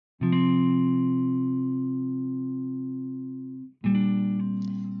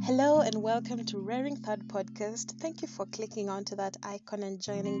and welcome to Raring Third Podcast. Thank you for clicking onto that icon and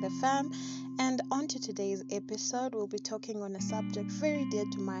joining the fam. And onto today's episode, we'll be talking on a subject very dear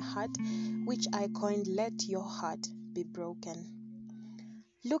to my heart, which I coined Let Your Heart Be Broken.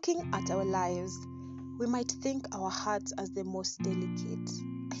 Looking at our lives, we might think our hearts as the most delicate.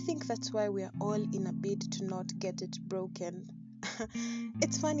 I think that's why we are all in a bid to not get it broken.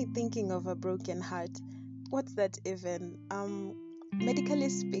 It's funny thinking of a broken heart. What's that even? Medically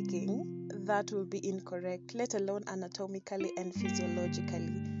speaking, that will be incorrect, let alone anatomically and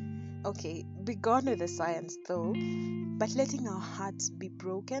physiologically. Okay, be gone with the science though, but letting our hearts be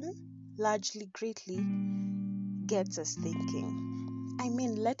broken largely greatly gets us thinking. I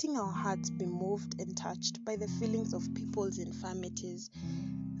mean, letting our hearts be moved and touched by the feelings of people's infirmities,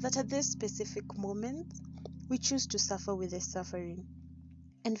 that at this specific moment, we choose to suffer with their suffering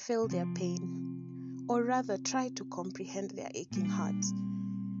and feel their pain, or rather try to comprehend their aching hearts,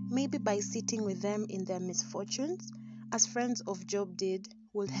 maybe by sitting with them in their misfortunes, as friends of Job did,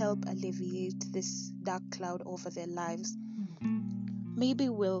 will help alleviate this dark cloud over their lives. Maybe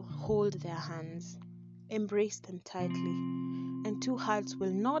we'll hold their hands, embrace them tightly, and two hearts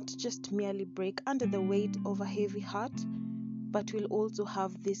will not just merely break under the weight of a heavy heart, but will also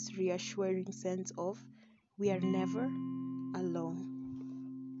have this reassuring sense of we are never alone.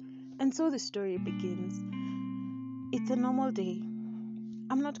 And so the story begins. It's a normal day.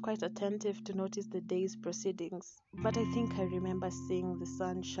 I'm not quite attentive to notice the day's proceedings, but I think I remember seeing the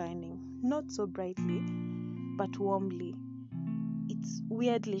sun shining, not so brightly, but warmly. It's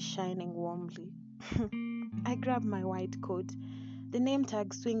weirdly shining warmly. I grab my white coat, the name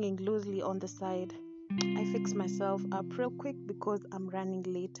tag swinging loosely on the side. I fix myself up real quick because I'm running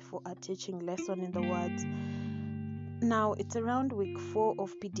late for a teaching lesson in the wards. Now, it's around week 4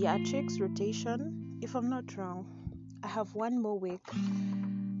 of pediatrics rotation, if I'm not wrong. I have one more week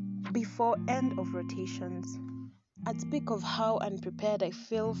before end of rotations. I'd speak of how unprepared I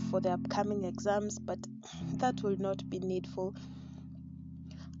feel for the upcoming exams, but that will not be needful.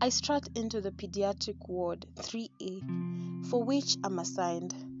 I strut into the pediatric ward 3A, for which I'm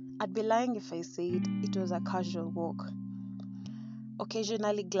assigned. I'd be lying if I said it was a casual walk,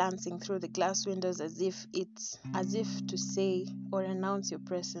 occasionally glancing through the glass windows as if to say or announce your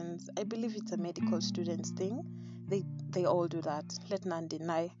presence. I believe it's a medical students thing. They all do that, let none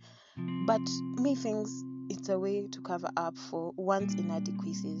deny. But methinks it's a way to cover up for one's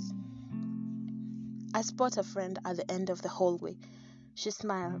inadequacies. I spot a friend at the end of the hallway. She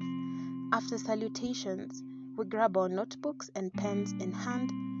smiles. After salutations, we grab our notebooks and pens in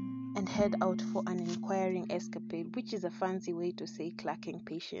hand and head out for an inquiring escapade, which is a fancy way to say clacking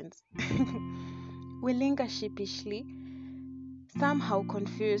patients. We linger sheepishly, somehow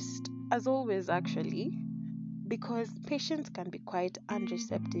confused, as always actually, because patients can be quite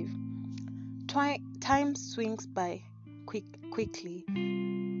unreceptive. Time swings by quickly,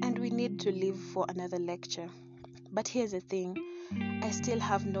 and we need to leave for another lecture. But here's the thing, I still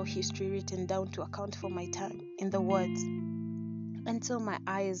have no history written down to account for my time in the wards. And so my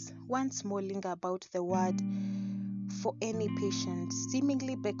eyes once more linger about the ward for any patient,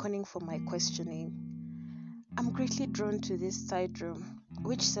 seemingly beckoning for my questioning. I'm greatly drawn to this side room,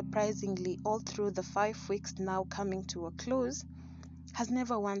 which surprisingly, all through the 5 weeks now coming to a close, has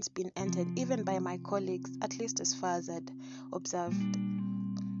never once been entered, even by my colleagues, at least as far as I'd observed.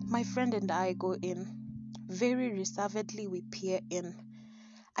 My friend and I go in. Very reservedly we peer in.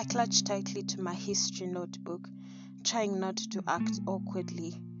 I clutch tightly to my history notebook, trying not to act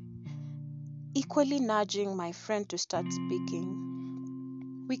awkwardly, equally nudging my friend to start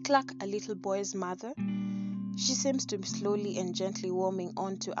speaking. We clock a little boy's mother. She seems to be slowly and gently warming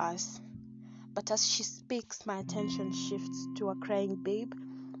on to us, but as she speaks, my attention shifts to a crying babe,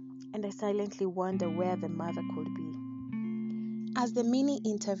 and I silently wonder where the mother could be. As the mini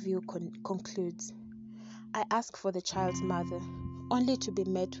interview concludes, I ask for the child's mother, only to be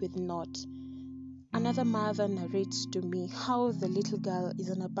met with naught. Another mother narrates to me how the little girl is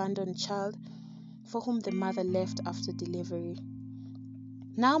an abandoned child for whom the mother left after delivery.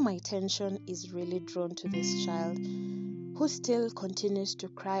 Now my attention is really drawn to this child, who still continues to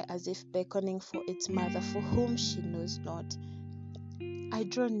cry as if beckoning for its mother for whom she knows not. I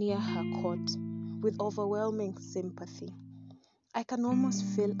draw near her cot with overwhelming sympathy. I can almost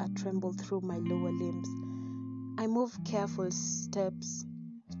feel a tremble through my lower limbs. I move careful steps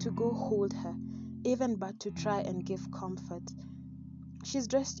to go hold her, even but to try and give comfort. She's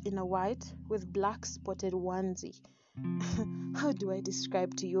dressed in a white with black spotted onesie. How do I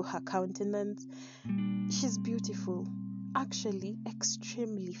describe to you her countenance? She's beautiful, actually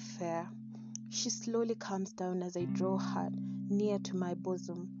extremely fair. She slowly calms down as I draw her near to my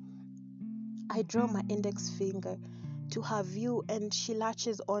bosom. I draw my index finger to her view and she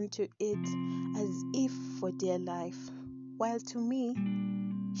latches onto it as if for dear life, while to me,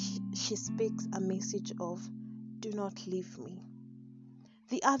 she speaks a message of, "Do not leave me."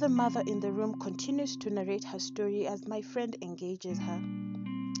 The other mother in the room continues to narrate her story as my friend engages her.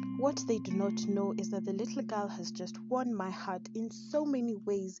 What they do not know is that the little girl has just won my heart in so many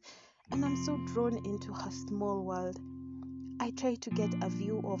ways, and I'm so drawn into her small world. I try to get a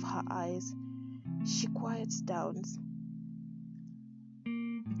view of her eyes. She quiets down,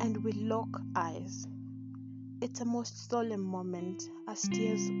 and we lock eyes. It's a most solemn moment, as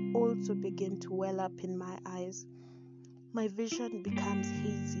tears also begin to well up in my eyes. My vision becomes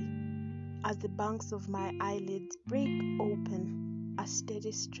hazy as the banks of my eyelids break open, a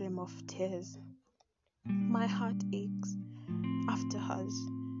steady stream of tears. My heart aches after hers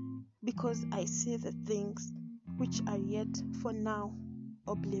because I see the things which are yet for now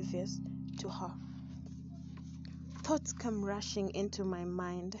oblivious to her. Thoughts come rushing into my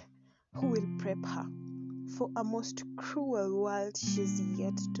mind. Who will prep her for a most cruel world she's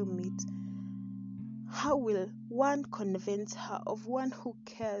yet to meet? How will one convince her of one who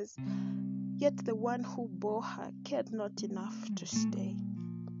cares, yet the one who bore her cared not enough to stay?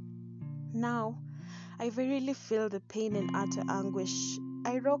 Now, I verily feel the pain and utter anguish.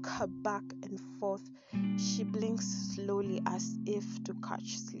 I rock her back and forth. She blinks slowly as if to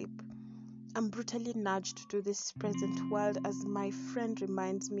catch sleep. I'm brutally nudged to this present world as my friend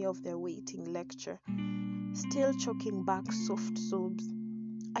reminds me of their waiting lecture. Still choking back soft sobs,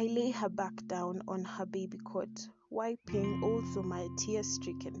 I lay her back down on her baby cot, wiping also my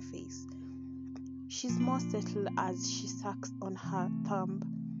tear-stricken face. She's more settled as she sucks on her thumb.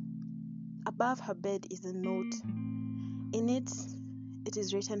 Above her bed is a note. In it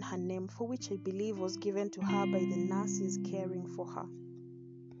is written her name, for which I believe was given to her by the nurses caring for her.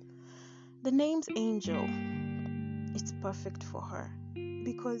 The name's Angel. It's perfect for her,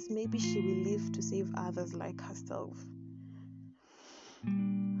 because maybe she will live to save others like herself.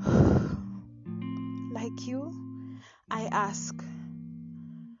 Like you, I ask,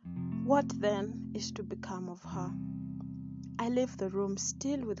 what then is to become of her? I leave the room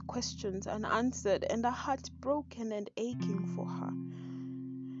still with questions unanswered and a heart broken and aching for her.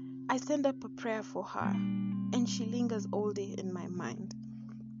 I send up a prayer for her, and she lingers all day in my mind.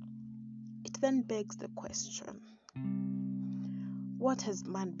 It then begs the question, what has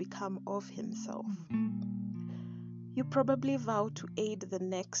man become of himself? You probably vow to aid the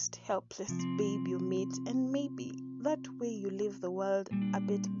next helpless babe you meet, and maybe that way you leave the world a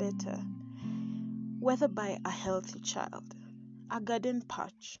bit better, whether by a healthy child, a garden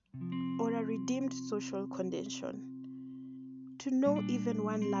patch, or a redeemed social condition. To know even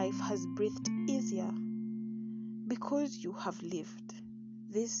one life has breathed easier because you have lived.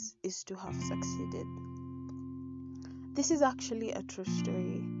 This is to have succeeded. This is actually a true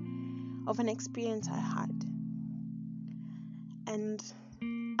story of an experience I had. And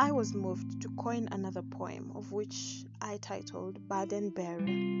I was moved to coin another poem, of which I titled Burden Bearer,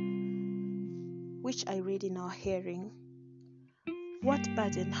 which I read in our hearing. What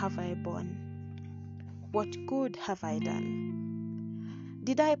burden have I borne? What good have I done?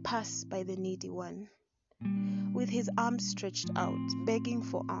 Did I pass by the needy one, with his arms stretched out, begging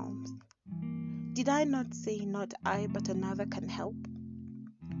for alms? Did I not say, not I, but another can help?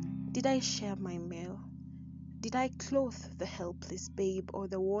 Did I share my meal? Did I clothe the helpless babe or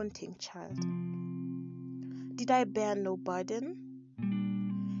the wanting child? Did I bear no burden?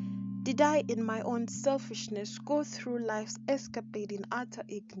 Did I, in my own selfishness, go through life's escapade in utter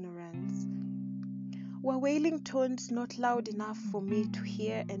ignorance? Were wailing tones not loud enough for me to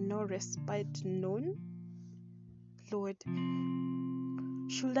hear and no respite known? Lord,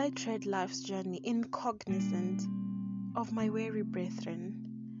 should I tread life's journey incognizant of my weary brethren,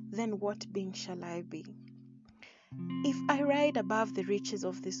 then what being shall I be? If I ride above the riches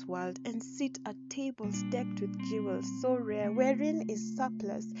of this world and sit at tables decked with jewels so rare, wherein is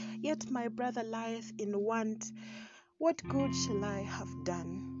surplus, yet my brother lieth in want, what good shall I have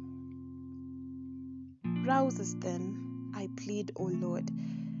done? Rouse us then, I plead, O Lord,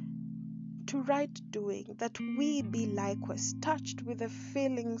 to right doing, that we be likewise touched with the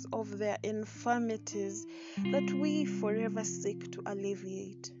feelings of their infirmities, that we forever seek to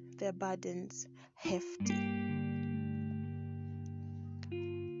alleviate their burdens hefty.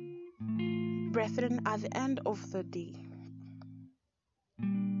 Brethren, at the end of the day,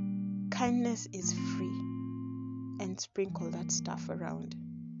 kindness is free, and sprinkle that stuff around.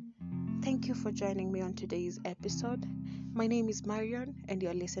 Thank you for joining me on today's episode. My name is Marion, and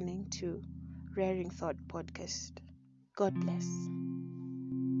you're listening to Rearing Thought Podcast. God bless.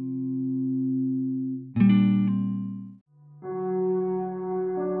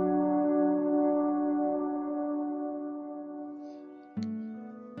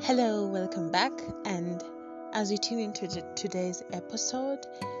 Hello, welcome back. And as you tune into today's episode,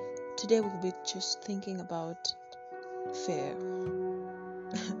 today we'll be just thinking about fear.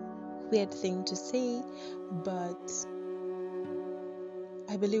 Weird thing to say, but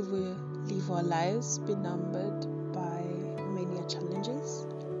I believe we live our lives benumbered by many challenges,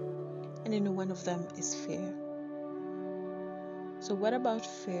 and one of them is fear. So what about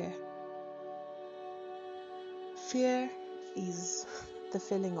fear? Fear is the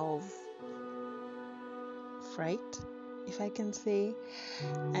feeling of fright, if I can say,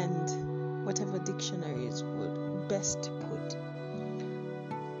 and whatever dictionaries would best put.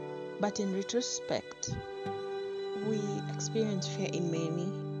 But in retrospect, we experience fear in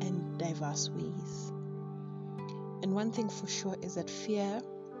many and diverse ways. And one thing for sure is that fear,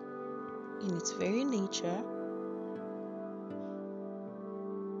 in its very nature,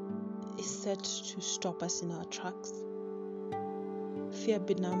 is set to stop us in our tracks. Fear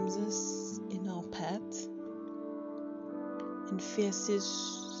benumbs us in our paths, and fear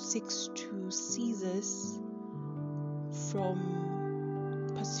seeks to seize us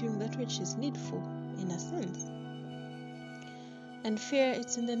from pursuing that which is needful, in a sense. And fear,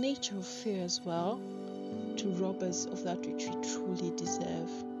 it's in the nature of fear as well to rob us of that which we truly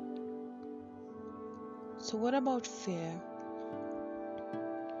deserve. So what about fear?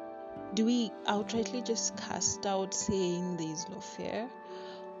 Do we outrightly just cast out saying there is no fear,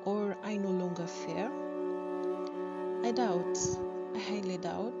 or I no longer fear? I doubt. I highly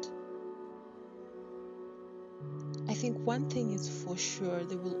doubt. I think one thing is for sure,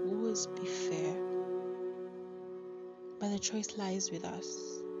 there will always be fear. But the choice lies with us.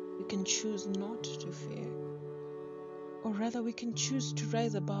 We can choose not to fear. Or rather, we can choose to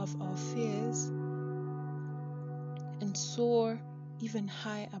rise above our fears and soar even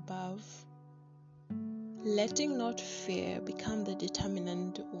high above, letting not fear become the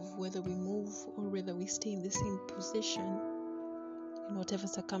determinant of whether we move or whether we stay in the same position in whatever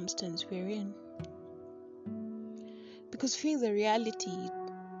circumstance we're in. Because fear is a reality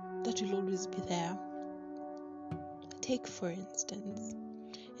that will always be there. Take, for instance,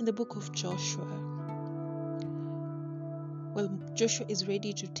 in the book of Joshua, Joshua is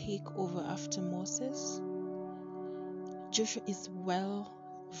ready to take over after Moses. Joshua is well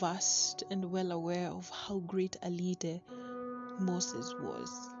versed and well aware of how great a leader Moses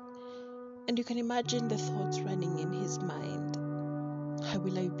was. And you can imagine the thoughts running in his mind. How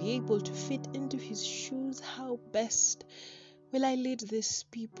will I be able to fit into his shoes? How best will I lead these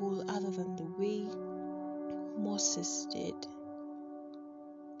people other than the way Moses did?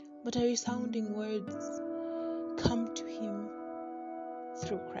 But a resounding words come to him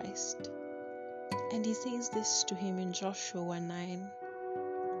through Christ. And he says this to him in Joshua 1:9.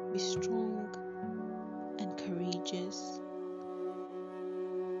 Be strong and courageous.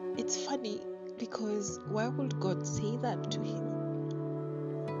 It's funny because why would God say that to him?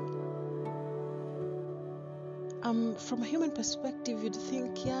 From a human perspective, you'd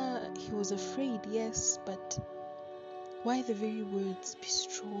think, he was afraid, yes, but why the very words, be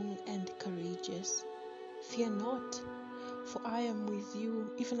strong and courageous? Fear not, for I am with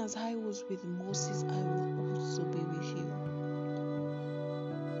you. Even as I was with Moses, I will also be with you.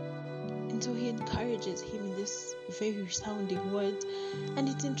 And so he encourages him in this very resounding words. And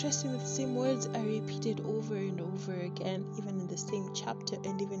it's interesting that the same words are repeated over and over again, even in the same chapter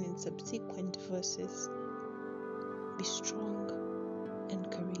and even in subsequent verses. Be strong and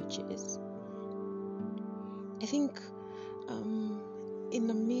courageous. I think in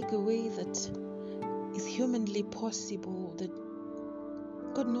a mega way that is humanly possible, that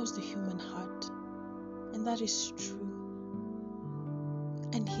God knows the human heart, and that is true.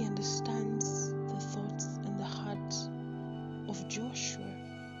 And he understands the thoughts and the heart of Joshua.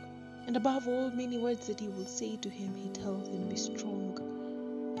 And above all, many words that he will say to him, he tells him, be strong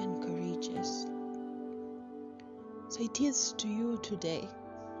and courageous. So it is to you today,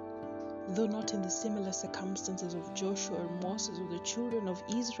 though not in the similar circumstances of Joshua or Moses or the children of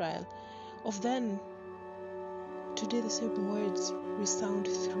Israel, of then, today the same words resound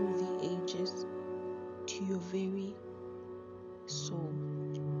through the ages to your very soul.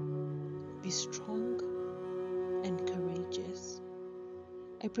 Be strong and courageous.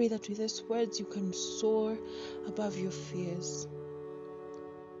 I pray that with these words you can soar above your fears.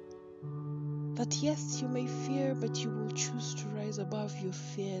 That yes, you may fear, but you will choose to rise above your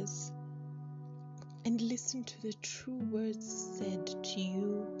fears and listen to the true words said to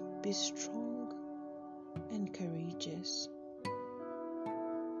you. Be strong and courageous.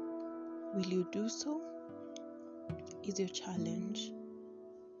 Will you do so? Is your challenge.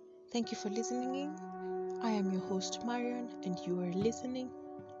 Thank you for listening in. I am your host Marion, and you are listening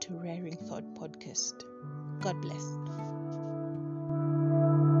to Rearing Thought Podcast. God bless.